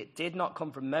actually it did not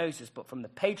come from Moses, but from the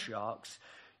patriarchs,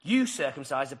 you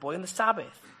circumcised a boy on the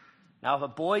Sabbath. Now if a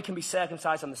boy can be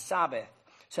circumcised on the Sabbath,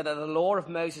 so that the law of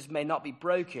Moses may not be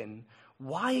broken,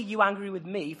 why are you angry with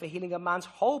me for healing a man's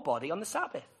whole body on the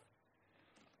Sabbath?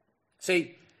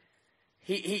 See,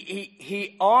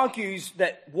 he argues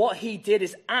that what he did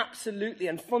is absolutely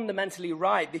and fundamentally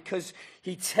right because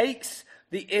he takes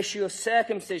the issue of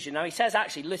circumcision. Now he says,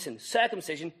 actually, listen,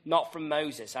 circumcision, not from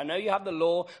Moses. I know you have the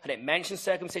law and it mentions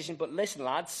circumcision, but listen,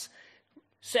 lads,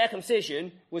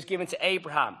 circumcision was given to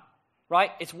Abraham,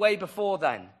 right? It's way before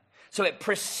then. So it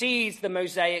precedes the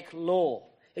Mosaic law.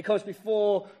 It comes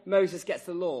before Moses gets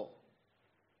the law.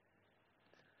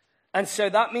 And so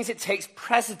that means it takes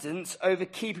precedence over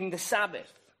keeping the Sabbath.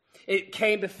 It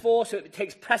came before, so it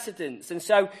takes precedence. And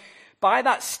so by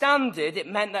that standard, it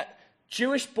meant that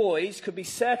Jewish boys could be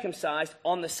circumcised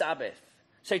on the Sabbath.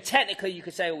 So technically you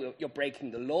could say, well, you're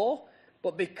breaking the law.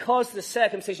 But because the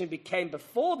circumcision became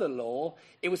before the law,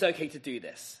 it was okay to do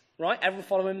this. Right? Everyone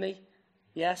following me?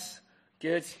 Yes?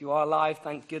 Good. You are alive,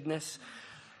 thank goodness.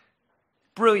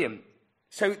 Brilliant.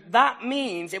 So that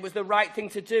means it was the right thing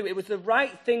to do. It was the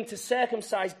right thing to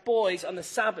circumcise boys on the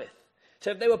Sabbath.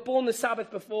 So if they were born the Sabbath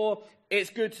before, it's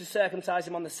good to circumcise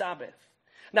them on the Sabbath.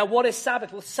 Now, what is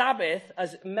Sabbath? Well, Sabbath,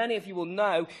 as many of you will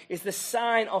know, is the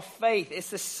sign of faith.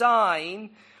 It's the sign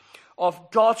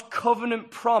of God's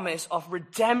covenant promise of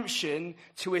redemption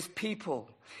to his people.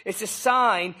 It's a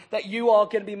sign that you are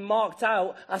going to be marked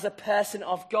out as a person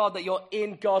of God, that you're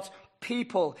in God's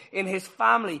people, in his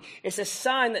family. It's a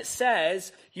sign that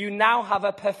says you now have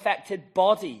a perfected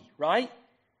body, right?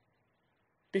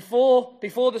 Before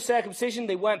the circumcision,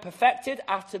 they weren't perfected.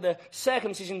 After the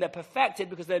circumcision, they're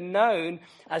perfected because they're known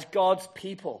as God's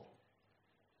people.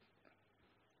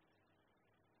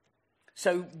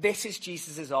 So this is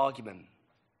Jesus' argument.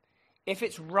 If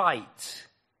it's right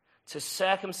to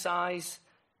circumcise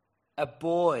a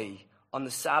boy on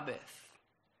the Sabbath,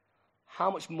 how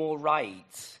much more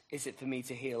right is it for me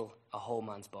to heal a whole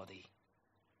man's body?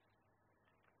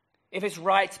 If it's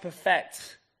right to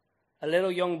perfect a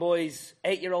little young boy's,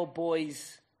 8-year-old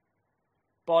boy's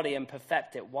body and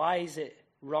perfect it, why is it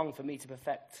wrong for me to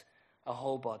perfect a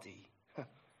whole body.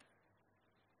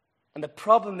 And the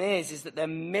problem is that they're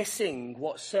missing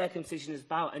what circumcision is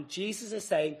about. And Jesus is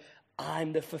saying,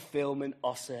 I'm the fulfillment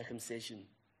of circumcision.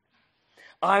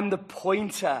 I'm the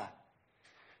pointer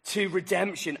to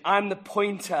redemption. I'm the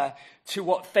pointer to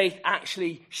what faith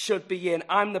actually should be in.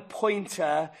 I'm the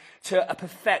pointer to a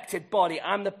perfected body.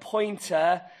 I'm the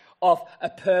pointer of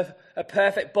a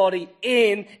perfect body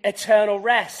in eternal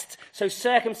rest. So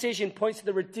circumcision points to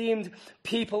the redeemed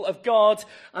people of God,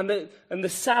 and the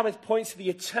Sabbath points to the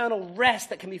eternal rest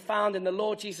that can be found in the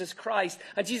Lord Jesus Christ.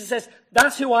 And Jesus says,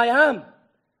 that's who I am.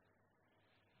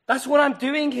 That's what I'm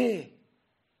doing here.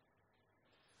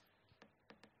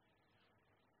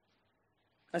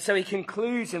 And so he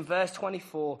concludes in verse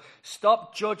 24,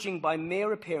 stop judging by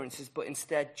mere appearances, but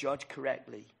instead judge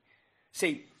correctly.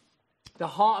 See, the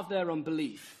heart of their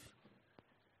unbelief,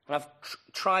 and I've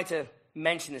tried to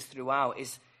mention this throughout,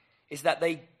 is that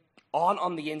they aren't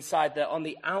on the inside, they're on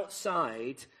the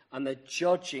outside, and they're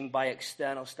judging by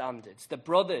external standards. The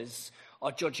brothers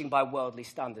are judging by worldly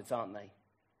standards, aren't they?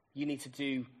 You need to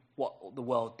do what the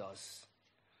world does.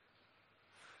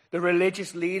 The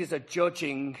religious leaders are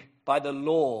judging by the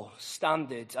law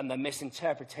standards and the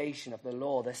misinterpretation of the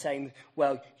law. They're saying,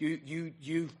 well,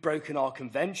 you've broken our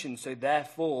convention, so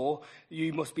therefore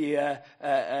you must be a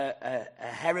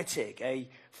heretic, a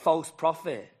false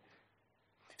prophet.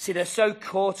 See, they're so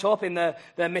caught up in their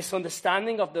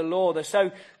misunderstanding of the law. They're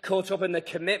so caught up in the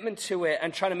commitment to it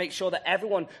and trying to make sure that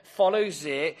everyone follows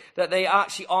it, that they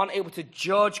actually aren't able to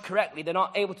judge correctly. They're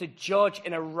not able to judge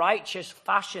in a righteous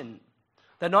fashion.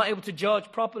 They're not able to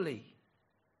judge properly.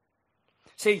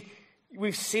 See,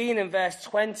 we've seen in verse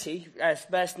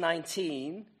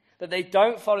 19, that they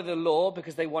don't follow the law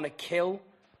because they want to kill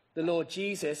the Lord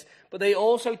Jesus, but they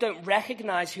also don't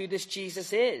recognize who this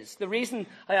Jesus is. The reason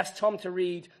I asked Tom to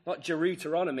read not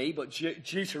Deuteronomy, but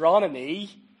Deuteronomy,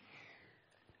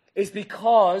 is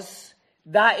because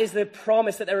that is the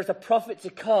promise that there is a prophet to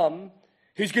come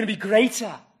who's going to be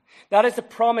greater. That is the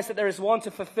promise that there is one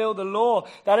to fulfill the law.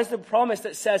 That is the promise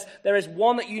that says there is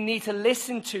one that you need to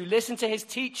listen to. Listen to his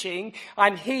teaching.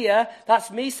 I'm here.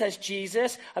 That's me, says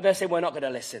Jesus. And they say, we're not going to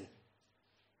listen.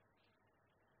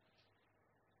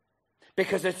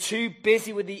 Because they're too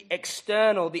busy with the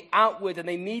external, the outward, and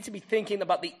they need to be thinking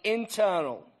about the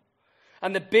internal.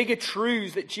 And the bigger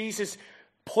truths that Jesus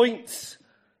points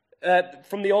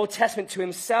from the Old Testament to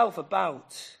himself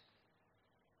about.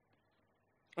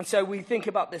 And so we think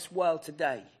about this world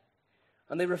today,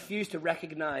 and they refuse to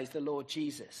recognize the Lord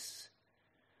Jesus.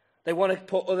 They want to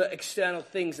put other external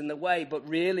things in the way, but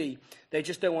really, they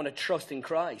just don't want to trust in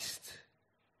Christ.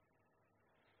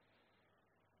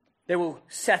 They will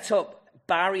set up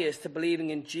barriers to believing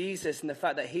in Jesus and the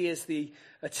fact that he is the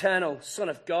eternal Son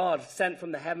of God, sent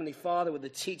from the Heavenly Father with the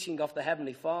teaching of the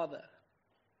Heavenly Father.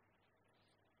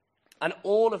 And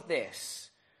all of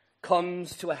this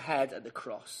comes to a head at the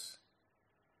cross.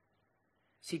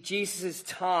 See, Jesus'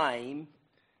 time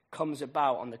comes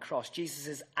about on the cross.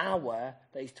 Jesus' hour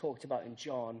that he's talked about in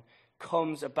John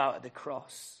comes about at the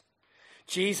cross.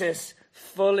 Jesus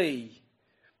fully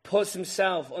puts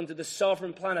himself under the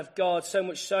sovereign plan of God, so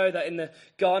much so that in the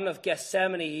Garden of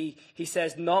Gethsemane, he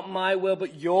says, not my will,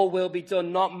 but your will be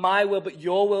done. Not my will, but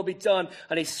your will be done.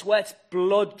 And he sweats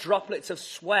blood, droplets of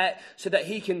sweat, so that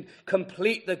he can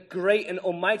complete the great and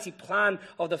almighty plan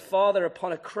of the Father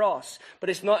upon a cross. But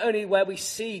it's not only where we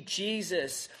see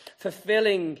Jesus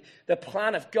fulfilling the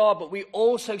plan of God, but we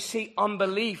also see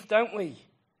unbelief, don't we?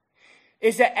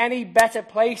 Is there any better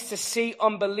place to see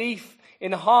unbelief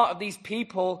in the heart of these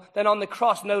people than on the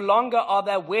cross? No longer are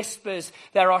there whispers,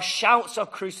 there are shouts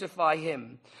of crucify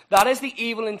him. That is the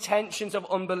evil intentions of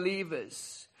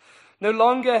unbelievers. No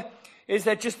longer is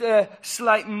there just a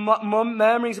slight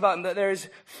murmurings about him, that there is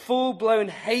full-blown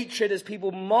hatred as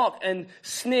people mock and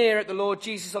sneer at the Lord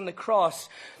Jesus on the cross.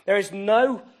 There is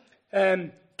no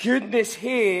goodness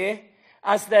here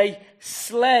as they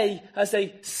slay, as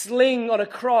they sling on a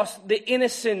cross the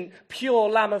innocent, pure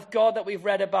Lamb of God that we've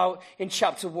read about in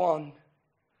chapter 1.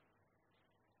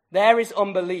 There is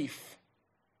unbelief.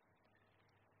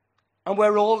 And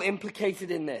we're all implicated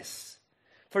in this.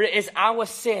 For it is our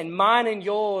sin, mine and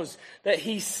yours, that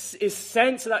he is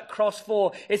sent to that cross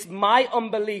for. It's my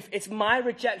unbelief. It's my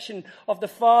rejection of the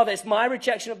Father. It's my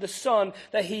rejection of the Son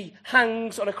that he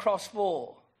hangs on a cross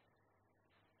for.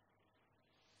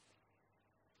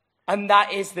 And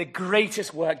that is the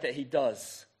greatest work that he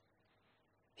does.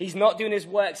 He's not doing his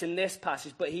works in this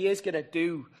passage, but he is going to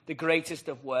do the greatest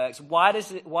of works. Why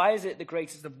is it the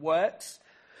greatest of works?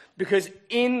 Because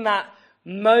in that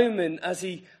moment as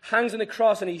he hangs on the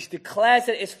cross and he declares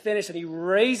that it's finished and he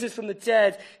raises from the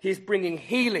dead, he is bringing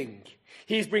healing.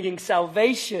 He is bringing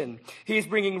salvation. He is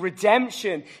bringing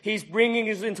redemption. He's bringing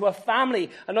us into a family,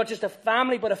 and not just a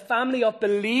family, but a family of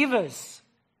believers.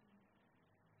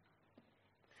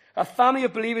 A family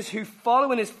of believers who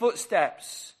follow in his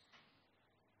footsteps,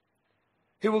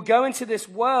 who will go into this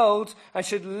world and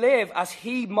should live as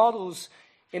he models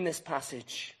in this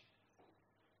passage.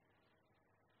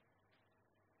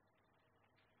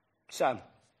 So,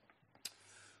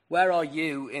 where are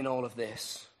you in all of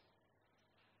this?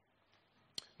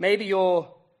 Maybe you're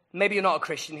not a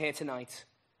Christian here tonight.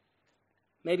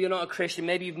 Maybe you're not a Christian.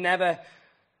 Maybe you've never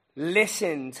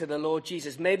listened to the Lord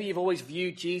Jesus. Maybe you've always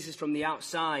viewed Jesus from the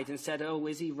outside and said, oh,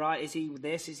 is he right? Is he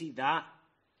this? Is he that?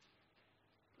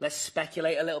 Let's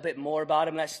speculate a little bit more about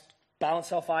him. Let's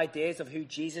bounce off ideas of who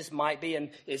Jesus might be,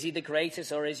 and is he the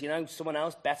greatest, or is, someone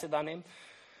else better than him?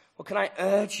 Well, can I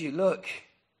urge you, look,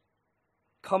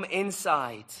 come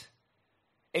inside,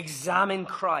 examine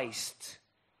Christ,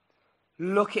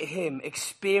 look at him,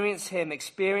 experience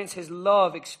his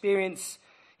love, experience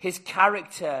his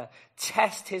character,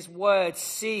 test his words,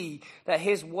 see that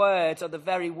his words are the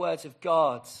very words of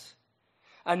God,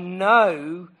 and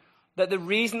know that the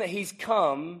reason that he's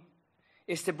come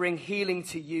is to bring healing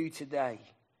to you today.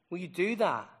 Will you do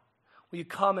that? Will you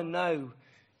come and know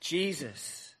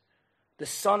Jesus, the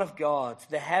Son of God,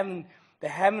 the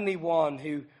heavenly one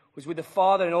who was with the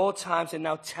Father in all times and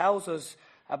now tells us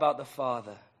about the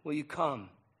Father? Will you come?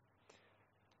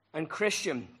 And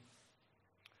Christian,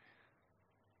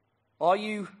 are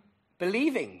you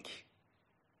believing?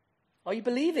 Are you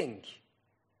believing?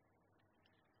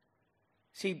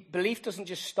 See, belief doesn't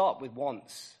just stop with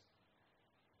once.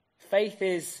 Faith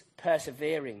is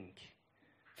persevering.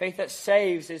 Faith that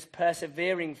saves is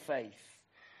persevering faith.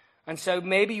 And so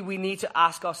maybe we need to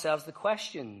ask ourselves the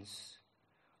questions.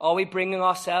 Are we bringing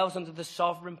ourselves under the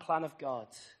sovereign plan of God?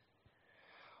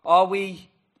 Are we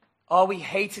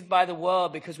hated by the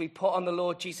world because we put on the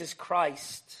Lord Jesus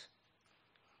Christ?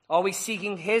 Are we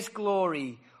seeking his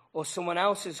glory or someone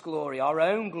else's glory, our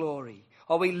own glory?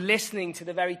 Are we listening to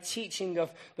the very teaching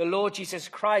of the Lord Jesus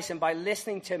Christ? And by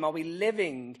listening to him, are we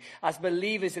living as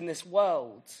believers in this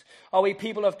world? Are we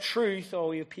people of truth, or are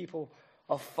we people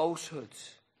of falsehood?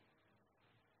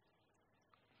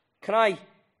 Can I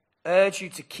urge you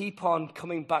to keep on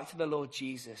coming back to the Lord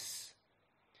Jesus?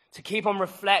 To keep on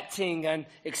reflecting and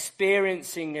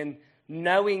experiencing and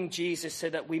knowing Jesus so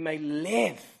that we may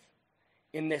live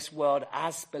in this world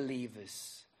as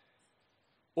believers.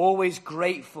 Always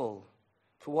grateful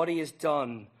for what he has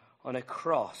done on a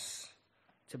cross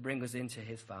to bring us into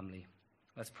his family.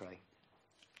 Let's pray.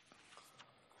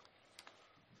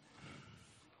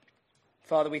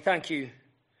 Father, we thank you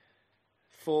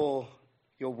for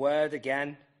your word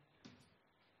again.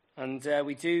 And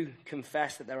we do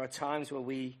confess that there are times where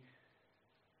we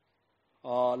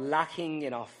are lacking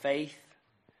in our faith,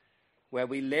 where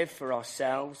we live for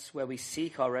ourselves, where we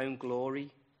seek our own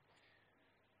glory,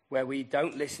 where we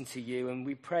don't listen to you, and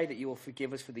we pray that you will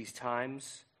forgive us for these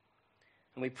times.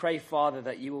 And we pray, Father,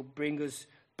 that you will bring us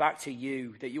back to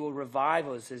you, that you will revive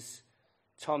us, as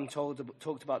Tom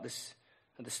talked about this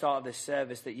at the start of this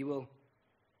service, that you will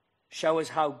show us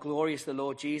how glorious the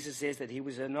Lord Jesus is, that he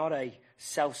was not a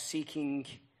self-seeking,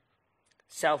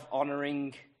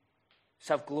 self-honoring,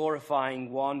 self-glorifying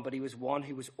one, but he was one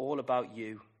who was all about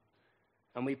you.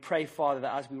 And we pray, Father,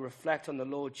 that as we reflect on the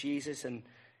Lord Jesus and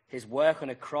his work on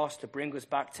a cross to bring us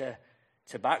back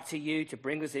to you, to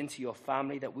bring us into your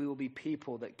family, that we will be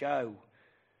people that go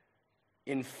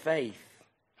in faith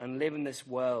and live in this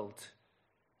world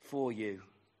for you.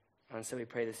 And so we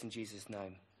pray this in Jesus'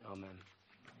 name. Amen.